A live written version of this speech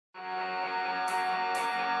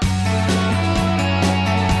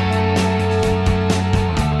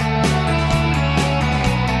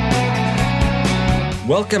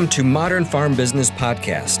Welcome to Modern Farm Business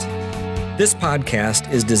Podcast. This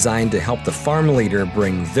podcast is designed to help the farm leader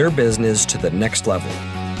bring their business to the next level.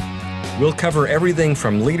 We'll cover everything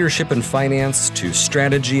from leadership and finance to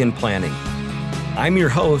strategy and planning. I'm your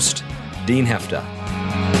host, Dean Hefta.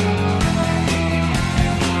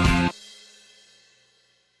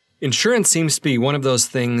 Insurance seems to be one of those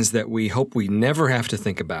things that we hope we never have to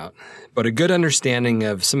think about, but a good understanding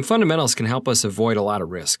of some fundamentals can help us avoid a lot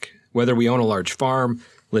of risk, whether we own a large farm,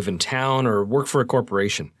 live in town, or work for a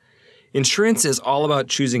corporation. Insurance is all about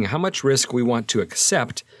choosing how much risk we want to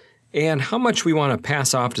accept and how much we want to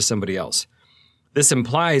pass off to somebody else. This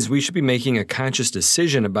implies we should be making a conscious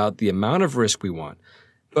decision about the amount of risk we want,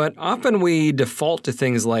 but often we default to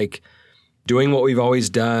things like doing what we've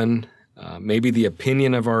always done, maybe the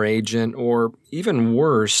opinion of our agent, or even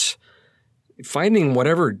worse, finding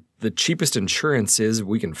whatever the cheapest insurance is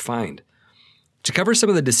we can find. To cover some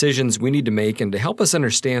of the decisions we need to make and to help us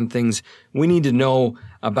understand things we need to know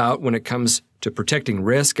about when it comes to protecting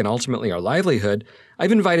risk and ultimately our livelihood,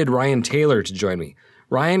 I've invited Ryan Taylor to join me.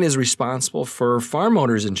 Ryan is responsible for farm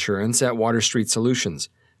owners insurance at Water Street Solutions.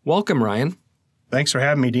 Welcome, Ryan. Thanks for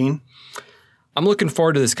having me, Dean. I'm looking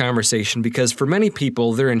forward to this conversation because for many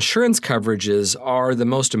people, their insurance coverages are the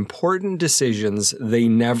most important decisions they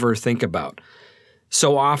never think about.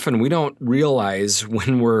 So often we don't realize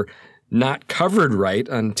when we're not covered right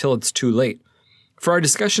until it's too late. For our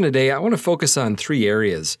discussion today, I want to focus on three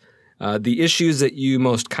areas. The issues that you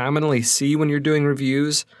most commonly see when you're doing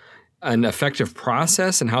reviews, an effective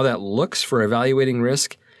process and how that looks for evaluating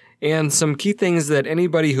risk, and some key things that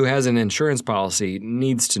anybody who has an insurance policy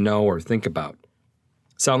needs to know or think about.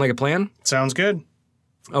 Sound like a plan? Sounds good.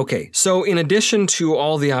 Okay, so in addition to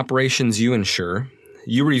all the operations you insure,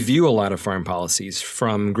 you review a lot of farm policies,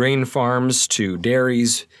 from grain farms to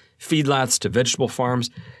dairies, feedlots to vegetable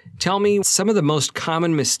farms. Tell me some of the most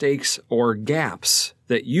common mistakes or gaps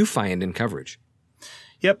that you find in coverage.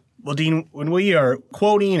 Yep. Well, Dean, when we are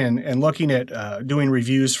quoting and looking at doing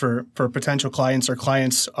reviews for potential clients or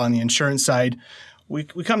clients on the insurance side, we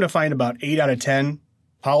come to find about 8 out of 10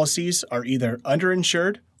 policies are either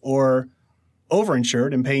underinsured or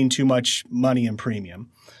overinsured and paying too much money in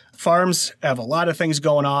premium. Farms have a lot of things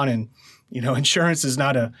going on, and insurance is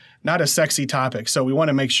not a sexy topic. So we want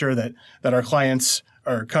to make sure that our clients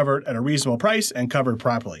are covered at a reasonable price and covered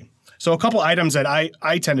properly. So a couple items that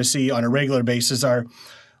I tend to see on a regular basis are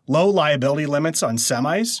low liability limits on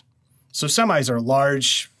semis. So semis are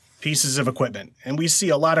large pieces of equipment, and we see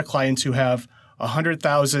a lot of clients who have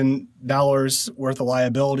 $100,000 worth of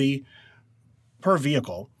liability per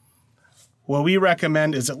vehicle. What we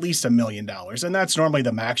recommend is at least $1 million, and that's normally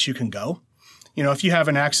the max you can go. If you have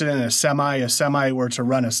an accident in a semi were to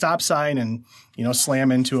run a stop sign and,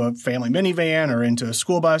 slam into a family minivan or into a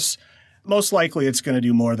school bus, most likely it's going to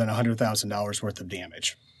do more than $100,000 worth of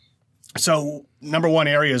damage. So number one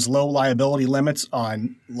area is low liability limits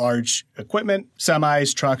on large equipment,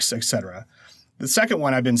 semis, trucks, etc. The second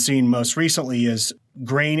one I've been seeing most recently is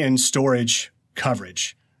grain and storage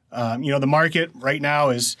coverage. The market right now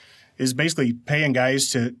is basically paying guys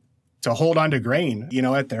to hold on to grain,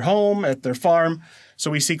 at their home, at their farm. So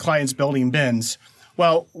we see clients building bins.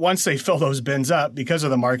 Well, once they fill those bins up, because of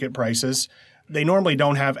the market prices, they normally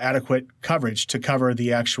don't have adequate coverage to cover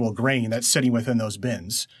the actual grain that's sitting within those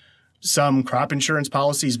bins. Some crop insurance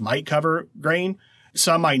policies might cover grain,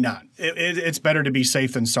 some might not. It's better to be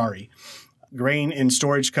safe than sorry. Grain in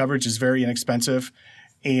storage coverage is very inexpensive,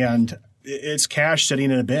 and it's cash sitting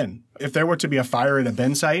in a bin. If there were to be a fire at a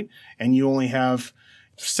bin site and you only have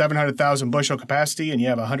 700,000 bushel capacity and you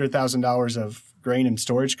have $100,000 of grain and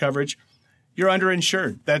storage coverage, you're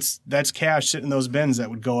underinsured. That's cash sitting in those bins that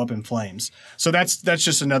would go up in flames. So that's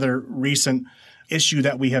just another recent issue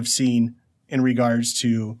that we have seen in regards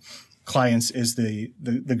to clients is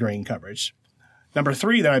the grain coverage. Number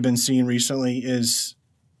 3 that I've been seeing recently is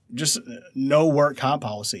just no work comp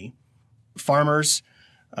policy. Farmers,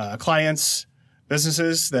 clients,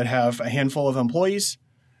 businesses that have a handful of employees,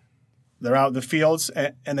 they're out in the fields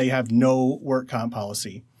and they have no work comp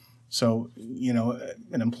policy. So,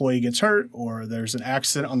 an employee gets hurt or there's an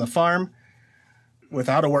accident on the farm.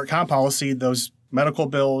 Without a work comp policy, those medical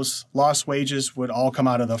bills, lost wages would all come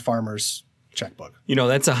out of the farmer's checkbook.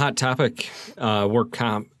 That's a hot topic, work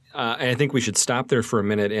comp. And I think we should stop there for a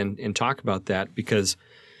minute and talk about that because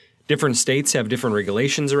different states have different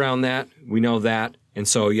regulations around that. We know that. And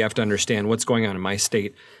so you have to understand what's going on in my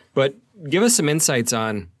state. But give us some insights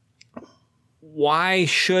on why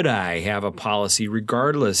should I have a policy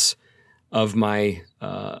regardless of my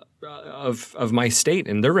of my state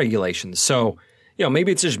and their regulations. So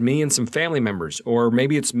maybe it's just me and some family members, or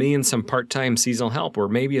maybe it's me and some part-time seasonal help, or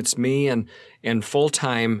maybe it's me and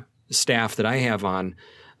full-time staff that I have on,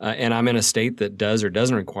 and I'm in a state that does or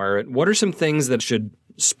doesn't require it. What are some things that should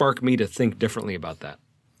spark me to think differently about that?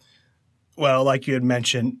 Well, like you had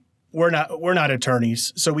mentioned, we're not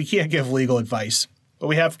attorneys, so we can't give legal advice. But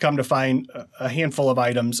we have come to find a handful of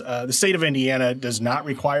items. The state of Indiana does not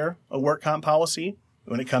require a work comp policy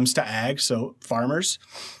when it comes to ag, so farmers.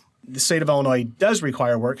 The state of Illinois does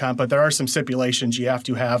require work comp, but there are some stipulations. You have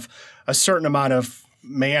to have a certain amount of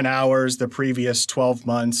man hours the previous 12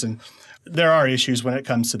 months, and there are issues when it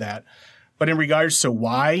comes to that. But in regards to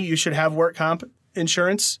why you should have work comp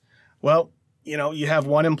insurance, well, you have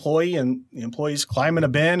one employee and the employee's climbing a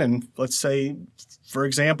bin, and let's say, for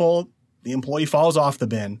example, the employee falls off the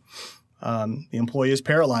bin. The employee is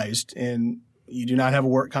paralyzed, and you do not have a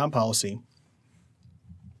work comp policy.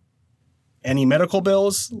 Any medical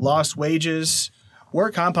bills, lost wages,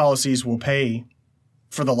 work comp policies will pay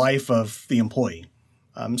for the life of the employee.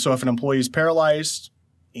 So if an employee is paralyzed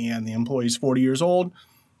and the employee is 40 years old,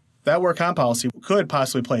 that work comp policy could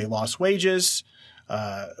possibly pay lost wages,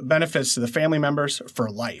 benefits to the family members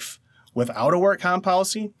for life. Without a work comp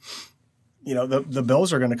policy, the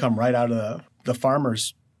bills are going to come right out of the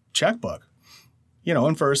farmer's checkbook.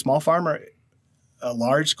 And for a small farmer, a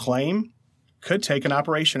large claim could take an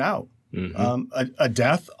operation out. Mm-hmm. A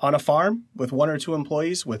death on a farm with one or two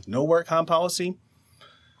employees with no work comp policy,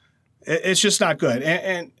 it's just not good.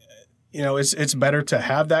 And it's better to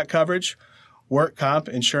have that coverage. Work comp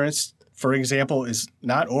insurance, for example, is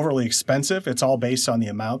not overly expensive. It's all based on the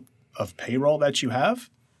amount of payroll that you have.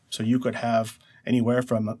 So you could have anywhere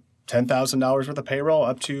from $10,000 worth of payroll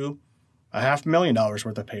up to $500,000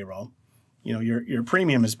 worth of payroll. Your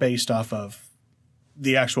premium is based off of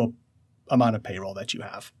the actual amount of payroll that you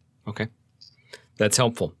have. Okay. That's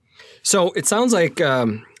helpful. So it sounds like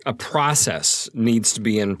a process needs to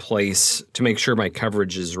be in place to make sure my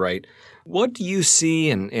coverage is right. What do you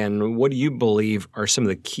see and what do you believe are some of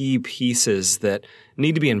the key pieces that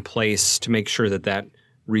need to be in place to make sure that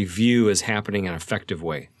review is happening in an effective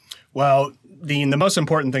way? Well, Dean, the most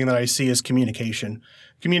important thing that I see is communication.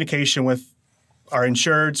 Communication with our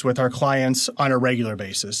insureds, with our clients on a regular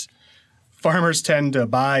basis. Farmers tend to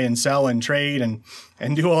buy and sell and trade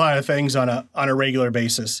and do a lot of things on a regular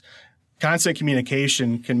basis. Constant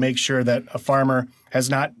communication can make sure that a farmer has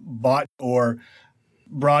not bought or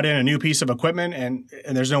brought in a new piece of equipment and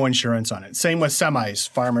there's no insurance on it. Same with semis.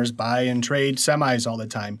 Farmers buy and trade semis all the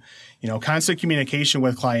time. Constant communication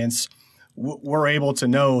with clients, we're able to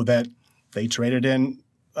know that they traded in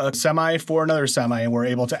a semi for another semi, and we're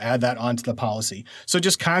able to add that onto the policy. So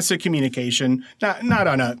just constant communication, not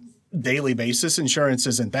on a daily basis. Insurance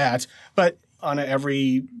isn't that, but on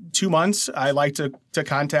every 2 months, I like to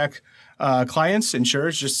contact clients,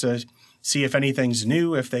 insurers, just to see if anything's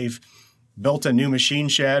new, if they've built a new machine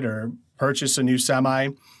shed or purchased a new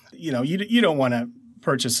semi. You don't want to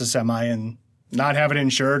purchase a semi and not have it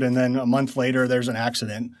insured, and then a month later there's an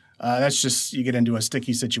accident. That's just, you get into a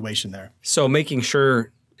sticky situation there. So making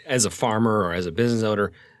sure as a farmer or as a business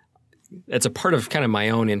owner, it's a part of kind of my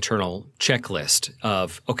own internal checklist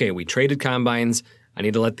of, okay, we traded combines. I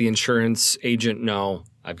need to let the insurance agent know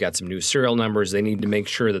I've got some new serial numbers. They need to make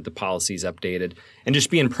sure that the policy is updated, and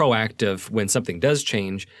just being proactive when something does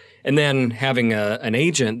change. And then having an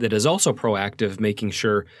agent that is also proactive, making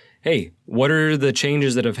sure, hey, what are the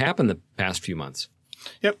changes that have happened the past few months?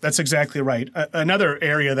 Yep, that's exactly right. Another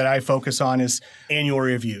area that I focus on is annual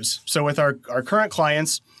reviews. So with our current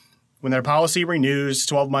clients, when their policy renews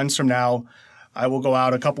 12 months from now, I will go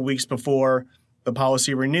out a couple weeks before the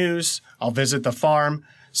policy renews. I'll visit the farm,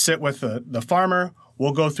 sit with the farmer.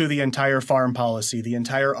 We'll go through the entire farm policy, the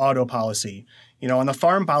entire auto policy. On the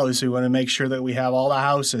farm policy, we want to make sure that we have all the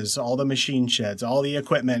houses, all the machine sheds, all the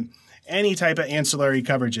equipment, any type of ancillary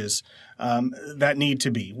coverages that need to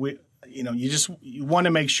be. You want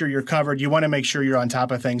to make sure you're covered. You want to make sure you're on top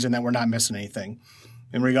of things and that we're not missing anything.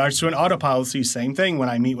 In regards to an auto policy, same thing. When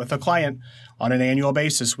I meet with a client on an annual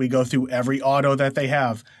basis, we go through every auto that they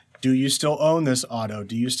have. Do you still own this auto?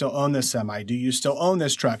 Do you still own this semi? Do you still own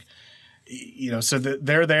this truck? So that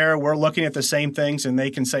they're there. We're looking at the same things, and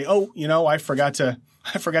they can say, "Oh, I forgot to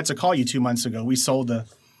call you 2 months ago. We sold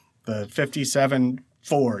the 57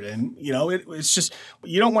 Ford," and it's just,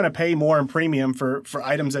 you don't want to pay more in premium for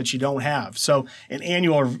items that you don't have. So an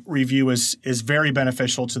annual review is very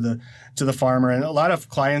beneficial to the farmer. And a lot of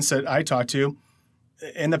clients that I talk to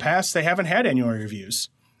in the past, they haven't had annual reviews.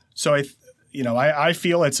 So I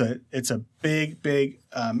feel it's a big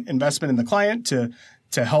investment in the client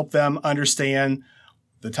to help them understand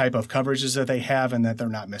the type of coverages that they have and that they're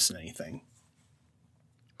not missing anything.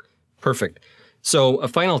 Perfect. So a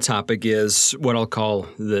final topic is what I'll call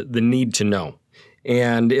the need to know.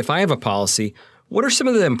 And if I have a policy, what are some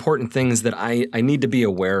of the important things that I need to be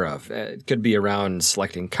aware of? It could be around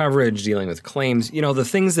selecting coverage, dealing with claims, the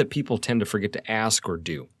things that people tend to forget to ask or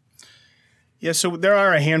do. Yeah, so there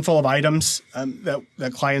are a handful of items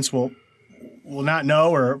that clients will not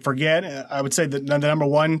know or forget. I would say that the number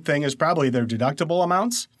one thing is probably their deductible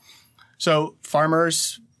amounts. So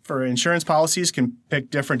farmers for insurance policies can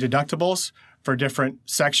pick different deductibles for different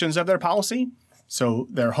sections of their policy. So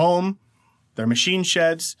their home, their machine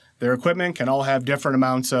sheds, their equipment can all have different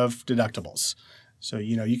amounts of deductibles. So,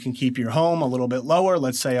 you can keep your home a little bit lower,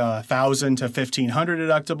 let's say $1,000 to $1,500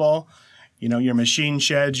 deductible. Your machine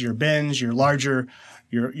sheds, your bins, your larger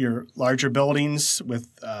buildings with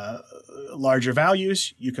larger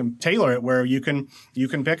values, you can tailor it where you can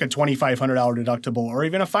pick a $2,500 deductible or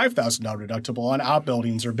even a $5,000 deductible on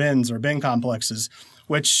outbuildings or bins or bin complexes,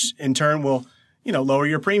 which in turn will lower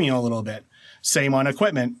your premium a little bit. Same on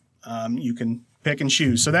equipment. You can pick and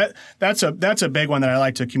choose. So that's a big one that I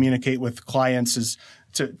like to communicate with clients is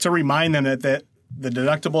to remind them that the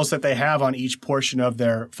deductibles that they have on each portion of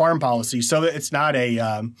their farm policy, so that it's not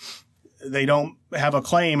they don't have a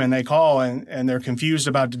claim and they call and they're confused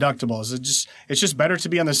about deductibles. It's just better to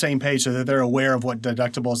be on the same page so that they're aware of what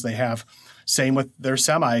deductibles they have. Same with their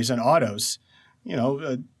semis and autos.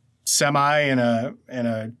 A semi and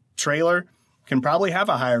a trailer can probably have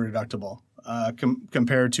a higher deductible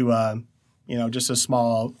compared to just a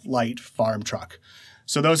small light farm truck.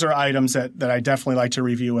 So those are items that I definitely like to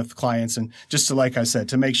review with clients and just to, like I said,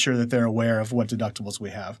 to make sure that they're aware of what deductibles we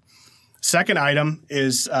have. Second item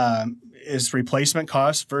is replacement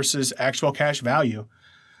cost versus actual cash value.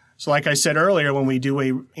 So like I said earlier, when we do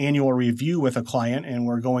an annual review with a client and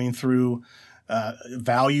we're going through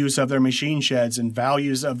values of their machine sheds and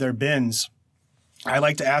values of their bins, I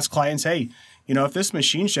like to ask clients, hey, if this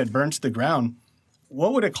machine shed burned to the ground,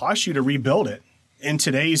 what would it cost you to rebuild it? In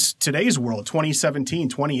today's world, 2017,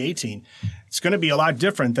 2018, it's going to be a lot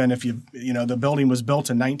different than if the building was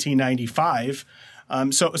built in 1995.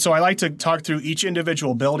 So I like to talk through each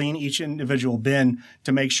individual building, each individual bin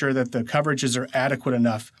to make sure that the coverages are adequate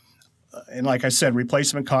enough. And like I said,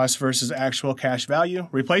 replacement cost versus actual cash value.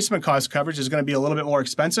 Replacement cost coverage is going to be a little bit more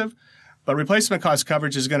expensive, but replacement cost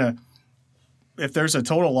coverage is going to, if there's a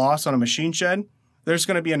total loss on a machine shed, there's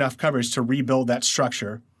going to be enough coverage to rebuild that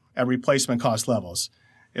structure at replacement cost levels.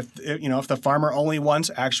 If the farmer only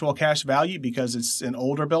wants actual cash value because it's an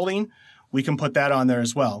older building, we can put that on there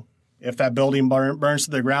as well. If that building burns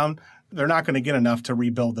to the ground, they're not going to get enough to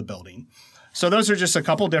rebuild the building. So those are just a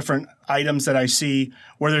couple different items that I see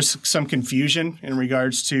where there's some confusion in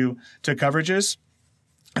regards to coverages.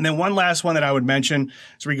 And then one last one that I would mention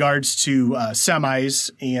is regards to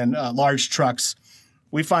semis and large trucks.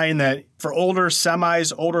 We find that for older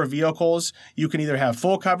semis, older vehicles, you can either have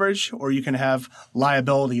full coverage or you can have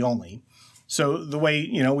liability only. So the way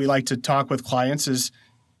we like to talk with clients is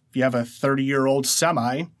if you have a 30-year-old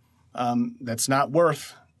semi that's not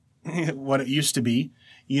worth what it used to be,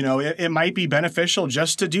 it might be beneficial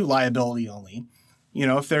just to do liability only.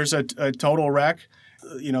 If there's a total wreck,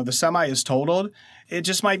 the semi is totaled, it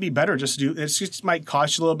just might be better just to do. It just might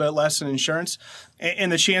cost you a little bit less in insurance, and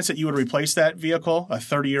the chance that you would replace that vehicle, a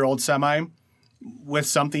 30-year-old semi, with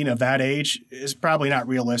something of that age is probably not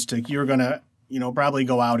realistic. You're gonna, probably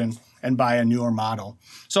go out and buy a newer model.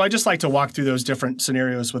 So I just like to walk through those different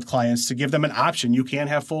scenarios with clients to give them an option. You can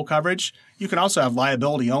have full coverage. You can also have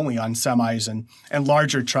liability only on semis and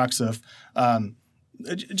larger trucks of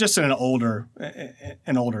just an older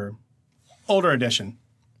edition.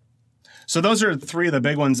 So those are three of the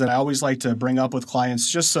big ones that I always like to bring up with clients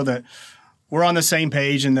just so that we're on the same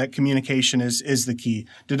page and that communication is the key.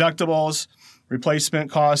 Deductibles, replacement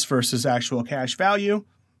costs versus actual cash value,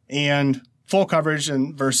 and full coverage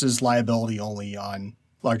versus liability only on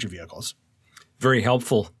larger vehicles. Very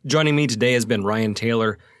helpful. Joining me today has been Ryan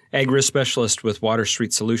Taylor, Ag Risk Specialist with Water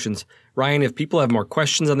Street Solutions. Ryan, if people have more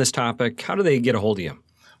questions on this topic, how do they get a hold of you?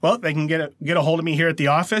 Well, they can get a hold of me here at the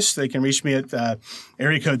office. They can reach me at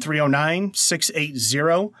area code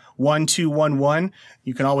 309-680-1211.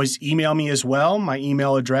 You can always email me as well. My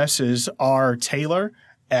email address is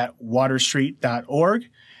rtaylor@waterstreet.org.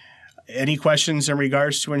 Any questions in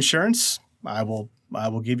regards to insurance, I will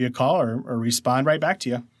give you a call or respond right back to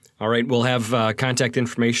you. All right. We'll have contact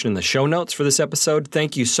information in the show notes for this episode.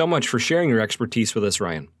 Thank you so much for sharing your expertise with us,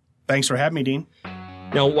 Ryan. Thanks for having me, Dean.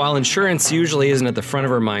 Now, while insurance usually isn't at the front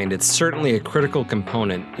of our mind, it's certainly a critical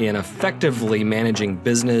component in effectively managing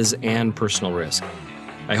business and personal risk.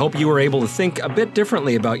 I hope you were able to think a bit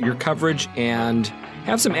differently about your coverage and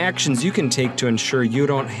have some actions you can take to ensure you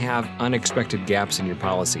don't have unexpected gaps in your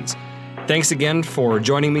policies. Thanks again for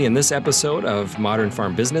joining me in this episode of Modern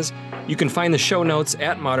Farm Business. You can find the show notes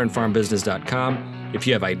at modernfarmbusiness.com. If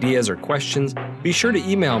you have ideas or questions, be sure to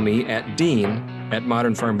email me at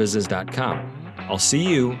dean@modernfarmbusiness.com. I'll see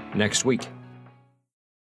you next week.